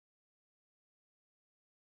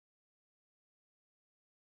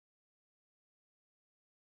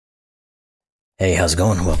Hey, how's it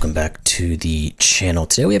going? Welcome back to the channel.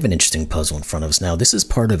 Today we have an interesting puzzle in front of us. Now, this is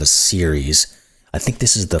part of a series. I think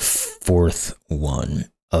this is the fourth one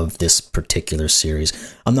of this particular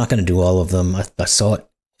series. I'm not going to do all of them. I saw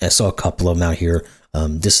a couple of them out here.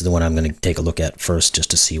 This is the one I'm going to take a look at first just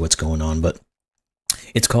to see what's going on. But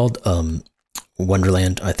it's called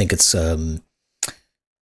Wonderland. I think it's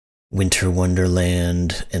Winter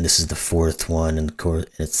Wonderland, and this is the fourth one. And of course,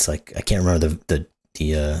 it's like I can't remember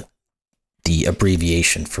the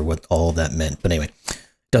abbreviation for what all of that meant. But anyway,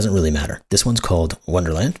 doesn't really matter. This one's called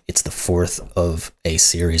Wonderland. It's the fourth of a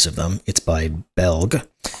series of them. It's by Belg.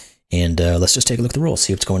 And let's just take a look at the rules,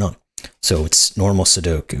 see what's going on. So it's normal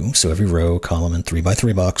Sudoku. So every row, column, and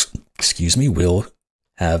 3x3 box, will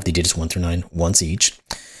have the digits 1 through 9 once each.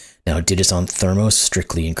 Now, digits on Thermos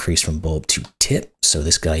strictly increase from bulb to tip. So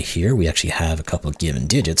this guy here, we actually have a couple of given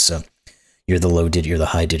digits. So you're the low digit, you're the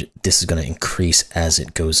high digit. This is going to increase as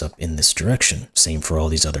it goes up in this direction. Same for all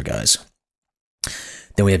these other guys.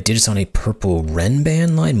 Then we have digits on a purple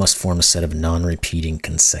Renban line must form a set of non-repeating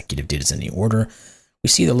consecutive digits in any order. We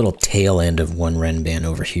see the little tail end of one Renban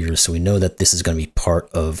over here, so we know that this is going to be part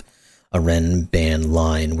of a Renban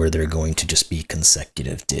line where they're going to just be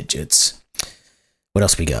consecutive digits. What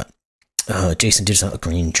else we got? Adjacent digits on a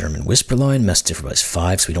green German whisper line must differ by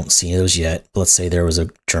 5, so we don't see those yet. But let's say there was a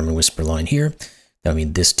German whisper line here. That would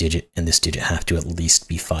mean this digit and this digit have to at least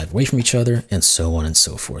be 5 away from each other, and so on and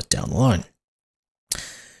so forth down the line.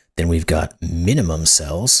 Then we've got minimum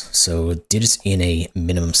cells. So digits in a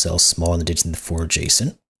minimum cell smaller than the digits in the 4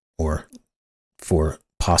 adjacent, or 4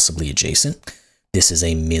 possibly adjacent. This is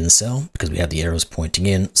a min cell because we have the arrows pointing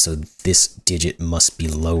in, so this digit must be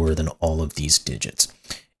lower than all of these digits.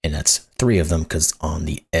 And that's 3 of them because on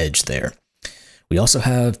the edge there. We also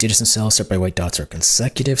have digits and cells set by white dots are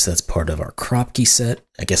consecutive, so that's part of our Kropki set.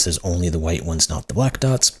 I guess there's only the white ones, not the black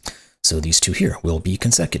dots. So these two here will be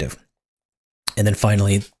consecutive. And then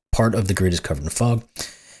finally, part of the grid is covered in fog.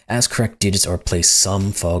 As correct digits are placed,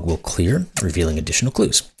 some fog will clear, revealing additional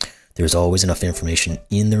clues. There is always enough information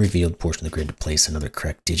in the revealed portion of the grid to place another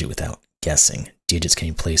correct digit without guessing. Digits can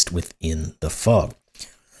be placed within the fog.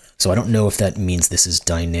 So I don't know if that means this is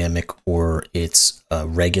dynamic or it's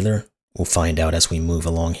regular. We'll find out as we move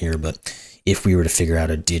along here, but if we were to figure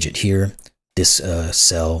out a digit here, this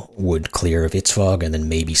cell would clear of its fog, and then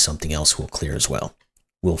maybe something else will clear as well.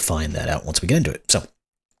 We'll find that out once we get into it. So,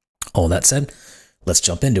 all that said, let's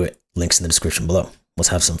jump into it. Links in the description below. Let's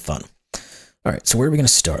have some fun. All right, so where are we going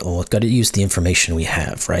to start? Well, we've got to use the information we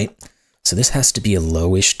have, right? So this has to be a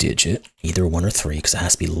lowish digit, either 1 or 3, because it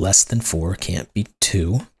has to be less than 4, can't be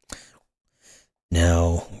 2.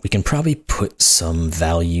 Now, we can probably put some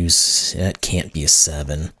values. That can't be a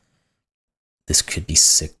 7. This could be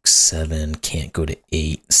 6, 7, can't go to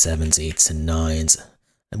 8, 7s, 8s, and 9s.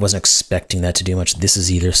 I wasn't expecting that to do much. This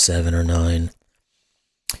is either 7 or 9.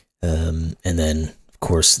 And then, of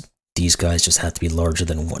course, these guys just have to be larger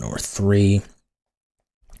than 1 or 3.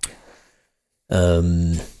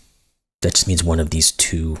 That just means one of these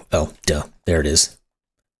two. Oh, duh. There it is.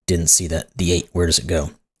 Didn't see that. The 8, where does it go?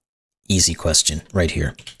 Easy question, right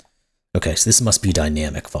here. Okay, so this must be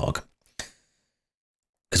dynamic fog,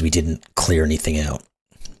 because we didn't clear anything out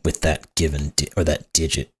with that given that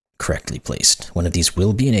digit correctly placed. One of these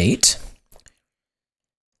will be an 8.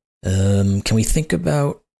 Can we think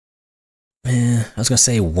about? I was gonna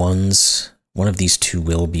say 1s. One of these two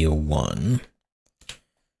will be a 1.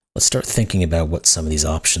 Let's start thinking about what some of these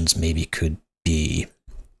options maybe could be.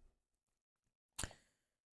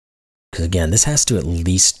 Because again, this has to at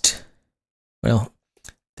least. Well,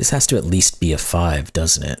 this has to at least be a 5,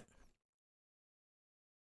 doesn't it?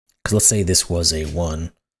 Because let's say this was a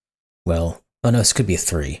 1. Well, oh no, this could be a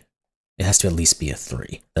 3. It has to at least be a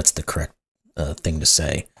 3. That's the correct thing to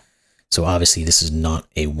say. So obviously this is not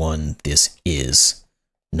a 1. This is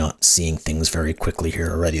not seeing things very quickly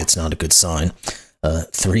here already. It's not a good sign.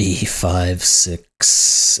 3, 5,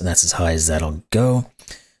 6, and that's as high as that'll go.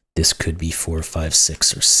 This could be 4, 5,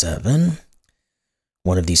 6, or 7.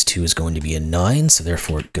 One of these two is going to be a 9, so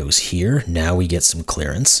therefore it goes here. Now we get some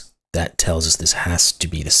clearance. That tells us this has to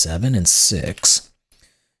be the 7 and 6.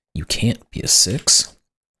 You can't be a 6.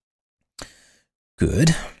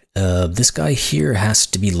 Good. This guy here has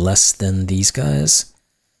to be less than these guys.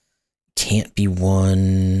 Can't be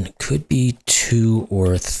 1. Could be 2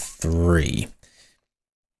 or 3.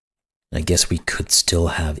 I guess we could still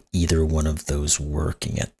have either one of those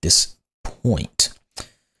working at this point.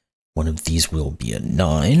 One of these will be a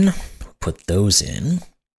 9. Put those in.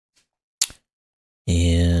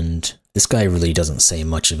 And this guy really doesn't say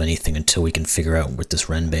much of anything until we can figure out what this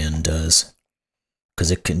Renban does. Because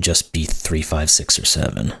it can just be 3, 5, 6, or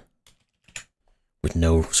 7. with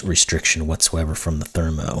no restriction whatsoever from the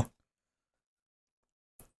thermo.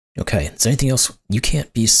 Okay, is there anything else? You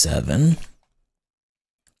can't be 7.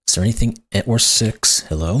 Is there anything, or 6?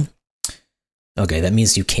 Hello? Okay, that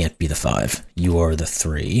means you can't be the 5. You are the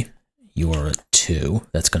 3. You are a 2.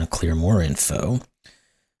 That's going to clear more info.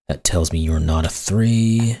 That tells me you're not a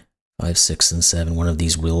 3. 5, 6, and 7. One of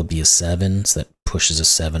these will be a 7, so that pushes a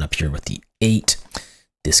 7 up here with the 8.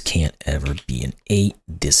 This can't ever be an 8.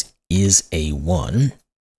 This is a 1.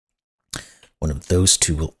 One of those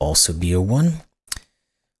two will also be a 1.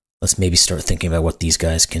 Let's maybe start thinking about what these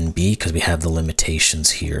guys can be, because we have the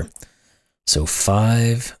limitations here. So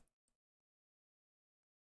 5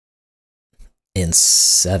 and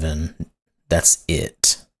 7, that's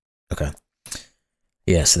it. Okay.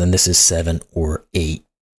 Yeah, so then this is 7 or 8,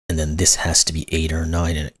 and then this has to be 8 or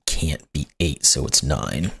 9, and it can't be 8, so it's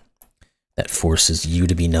 9. That forces you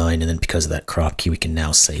to be 9, and then because of that Kropki, we can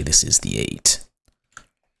now say this is the 8.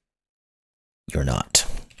 You're not.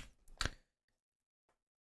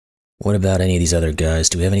 What about any of these other guys?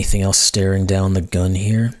 Do we have anything else staring down the gun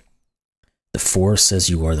here? The 4 says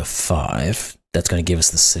you are the 5. That's going to give us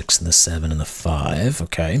the 6 and the 7 and the 5.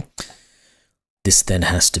 Okay. This then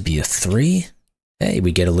has to be a 3. Hey,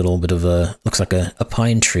 we get a little bit of a, looks like a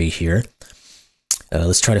pine tree here.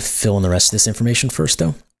 Let's try to fill in the rest of this information first,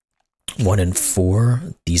 though. 1 and 4.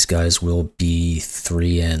 These guys will be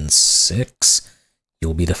 3 and 6.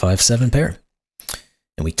 You'll be the 5, 7 pair.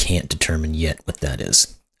 And we can't determine yet what that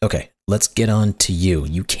is. Okay, let's get on to you.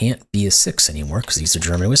 You can't be a 6 anymore because these are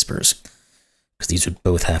German whispers. Because these would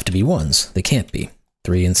both have to be 1s. They can't be.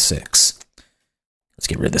 3 and 6. Let's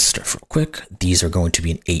get rid of this stuff real quick. These are going to be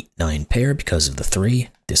an 8, 9 pair because of the 3.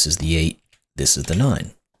 This is the 8. This is the 9.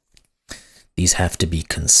 These have to be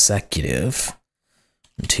consecutive.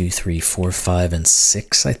 1, 2, 3, 4, 5, and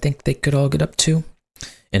 6, I think they could all get up to.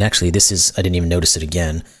 And actually, this is, I didn't even notice it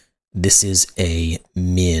again. This is a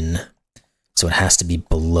min. So it has to be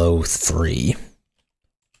below 3.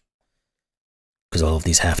 Because all of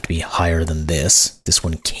these have to be higher than this. This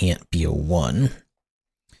one can't be a 1.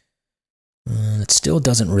 It still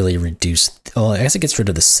doesn't really reduce... Oh, I guess it gets rid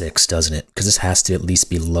of the 6, doesn't it? Because this has to at least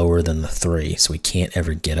be lower than the 3. So we can't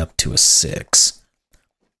ever get up to a 6.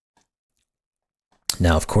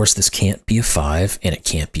 Now, of course, this can't be a 5, and it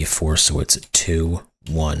can't be a 4, so it's a 2,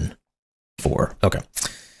 1, 4. Okay.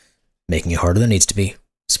 Making it harder than it needs to be.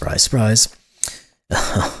 Surprise, surprise.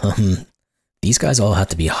 These guys all have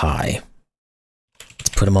to be high. Let's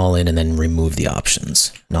put them all in and then remove the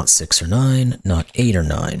options. Not 6 or 9, not 8 or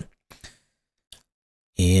 9.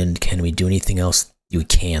 And can we do anything else? We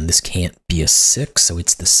can. This can't be a 6, so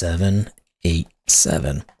it's the 7, 8,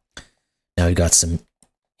 7. Now we've got some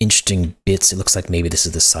interesting bits. It looks like maybe this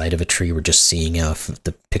is the side of a tree we're just seeing out of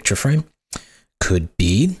the picture frame. Could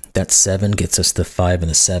be. That 7 gets us the 5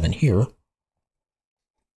 and the 7 here.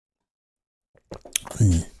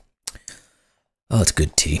 Oh, it's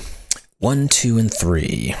good tea. 1, 2, and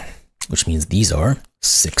 3, which means these are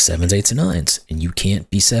 6, 7s, 8s, and 9s, and you can't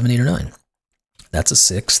be 7, 8, or 9. That's a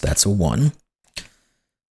 6, that's a 1.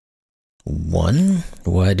 1,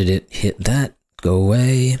 why did it hit that? Go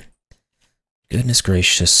away. Goodness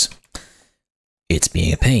gracious. It's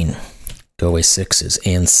being a pain. Go away 6s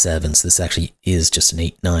and 7s. This actually is just an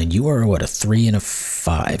 8, 9. You are, what, a 3 and a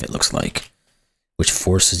 5, it looks like, which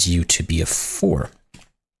forces you to be a 4.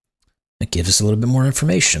 It gives us a little bit more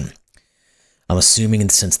information. I'm assuming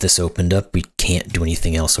since this opened up, we can't do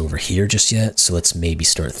anything else over here just yet, so let's maybe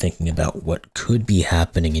start thinking about what could be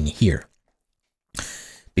happening in here.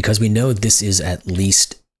 Because we know this is at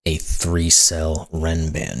least a 3-cell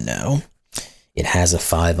Renban now. It has a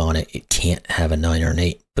 5 on it, it can't have a 9 or an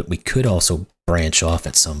 8, but we could also branch off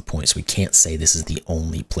at some point, so we can't say this is the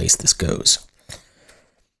only place this goes.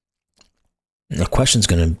 The question's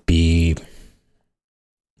going to be...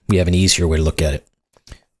 We have an easier way to look at it.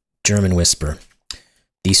 German whisper.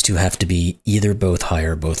 These two have to be either both high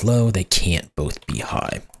or both low. They can't both be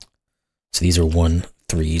high. So these are 1,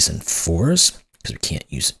 3s, and 4s, because we can't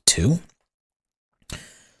use a 2.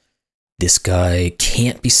 This guy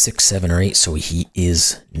can't be 6, 7, or 8, so he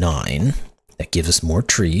is 9. That gives us more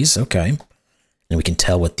trees, okay. And we can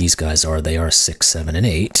tell what these guys are. They are 6, 7, and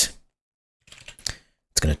 8.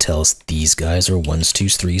 It's going to tell us these guys are 1s,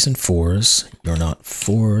 2s, 3s, and 4s. You're not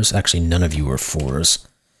 4s. Actually, none of you are 4s.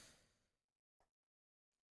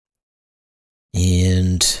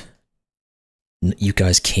 And you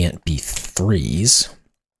guys can't be 3s.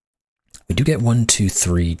 We do get 1, 2,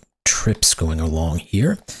 3 trips going along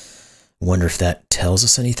here. Wonder if that tells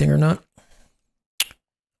us anything or not.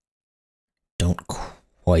 Don't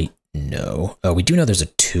quite know. Oh, we do know there's a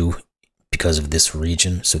 2 because of this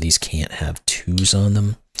region, so these can't have 2s on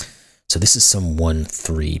them. So this is some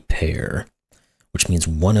 1-3 pair, which means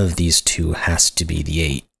one of these two has to be the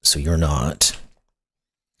 8, so you're not.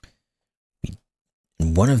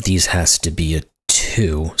 And one of these has to be a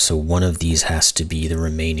 2, so one of these has to be the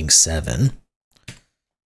remaining 7.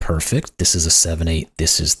 Perfect. This is a 7-8.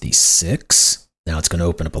 This is the 6. Now it's going to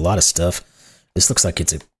open up a lot of stuff. This looks like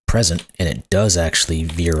it's a present, and it does actually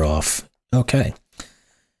veer off. Okay.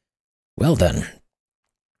 Well then,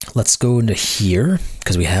 let's go into here,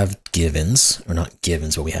 because we have givens, or not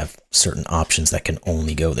givens, but we have certain options that can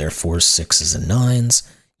only go there. 4s, 6s, and 9s.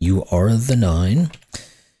 You are the 9.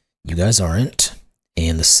 You guys aren't.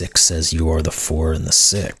 And the 6 says you are the 4 and the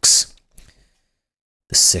 6.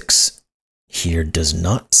 The 6 here does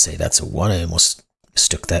not say that's a 1. I almost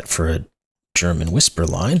mistook that for a German whisper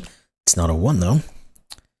line. It's not a 1 though.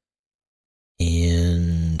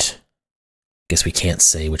 And I guess we can't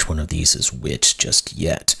say which one of these is which just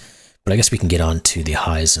yet. But I guess we can get on to the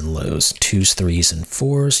highs and lows. 2s, 3s, and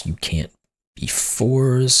 4s. You can't be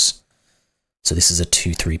 4s. So this is a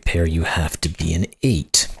 2-3 pair. You have to be an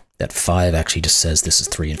 8. That 5 actually just says this is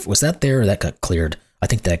 3 and 4. Was that there or that got cleared? I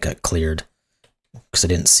think that got cleared because I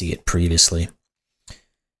didn't see it previously.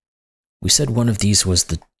 We said one of these was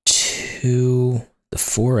the 2. The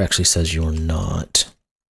 4 actually says you're not.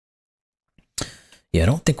 Yeah, I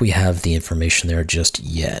don't think we have the information there just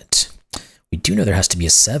yet. We do know there has to be a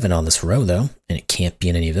 7 on this row, though, and it can't be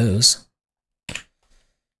in any of those.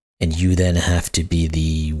 And you then have to be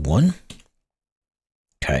the 1.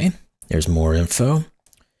 Okay, there's more info.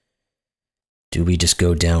 Do we just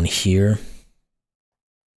go down here?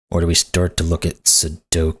 Or do we start to look at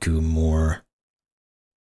Sudoku more?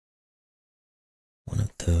 One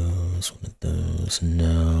of those,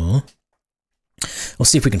 no. We'll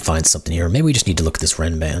see if we can find something here. Maybe we just need to look at this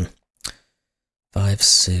Renban. 5,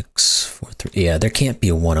 6, 4, 3. Yeah, there can't be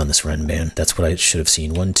a 1 on this Renban. That's what I should have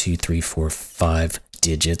seen. 1, 2, 3, 4, 5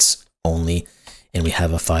 digits only. And we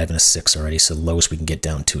have a 5 and a 6 already, so the lowest we can get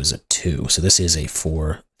down to is a 2. So this is a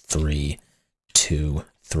 4, 3, 2,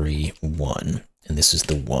 3, 1. And this is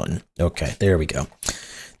the 1. Okay, there we go.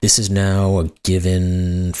 This is now a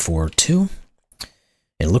given for 2.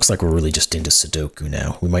 And it looks like we're really just into Sudoku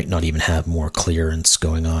now. We might not even have more clearance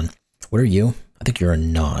going on. What are you? I think you're a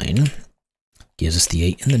 9. Gives us the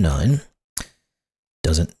 8 and the 9.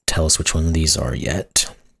 Doesn't tell us which one of these are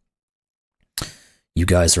yet. You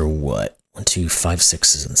guys are what? 1, 2, 5,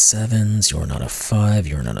 6s, and 7s. You're not a 5.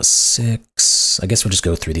 You're not a 6. I guess we'll just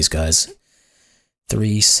go through these guys.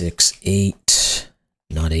 3, 6, 8.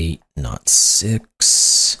 Not 8. Not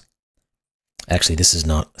 6. Actually, this is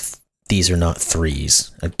not... These are not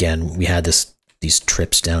 3s. Again, we had these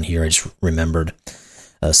trips down here. I just remembered.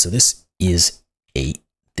 So this is 8.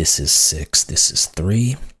 This is 6. This is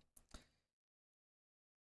 3.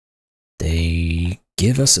 They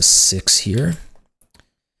give us a 6 here.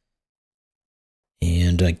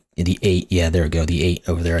 And the 8, yeah, there we go. The 8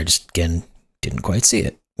 over there, I just, again, didn't quite see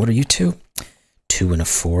it. What are you 2? 2 and a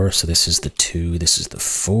 4, so this is the 2, this is the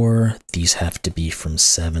 4. These have to be from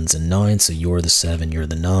 7s and 9s, so you're the 7, you're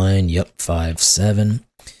the 9. Yep, 5, 7.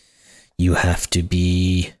 You have to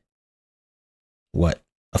be, what?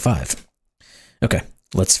 A 5. Okay,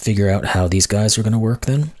 let's figure out how these guys are going to work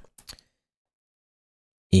then.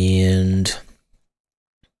 And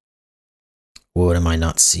what am I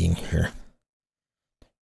not seeing here?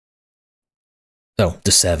 Oh,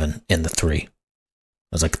 the 7 and the 3.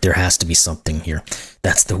 I was like, there has to be something here.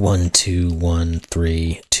 That's the 1, 2, 1,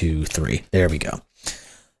 3, 2, 3. There we go.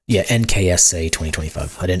 Yeah, NKSA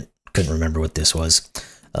 2025. Couldn't remember what this was,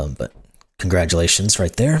 but congratulations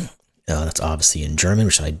right there. That's obviously in German,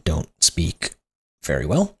 which I don't speak very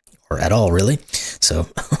well, or at all, really. So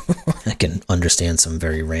I can understand some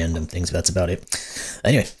very random things, but that's about it.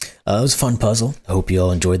 Anyway, it was a fun puzzle. I hope you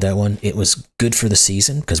all enjoyed that one. It was good for the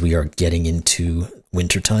season, because we are getting into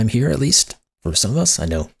wintertime here, at least. For some of us, I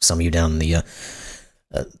know some of you down in the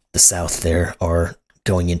south there are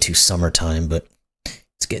going into summertime, but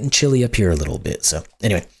it's getting chilly up here a little bit. So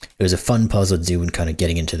anyway, it was a fun puzzle to do and kind of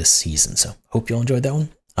getting into the season. So hope you all enjoyed that one.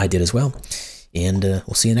 I did as well. And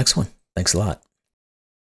we'll see you next one. Thanks a lot.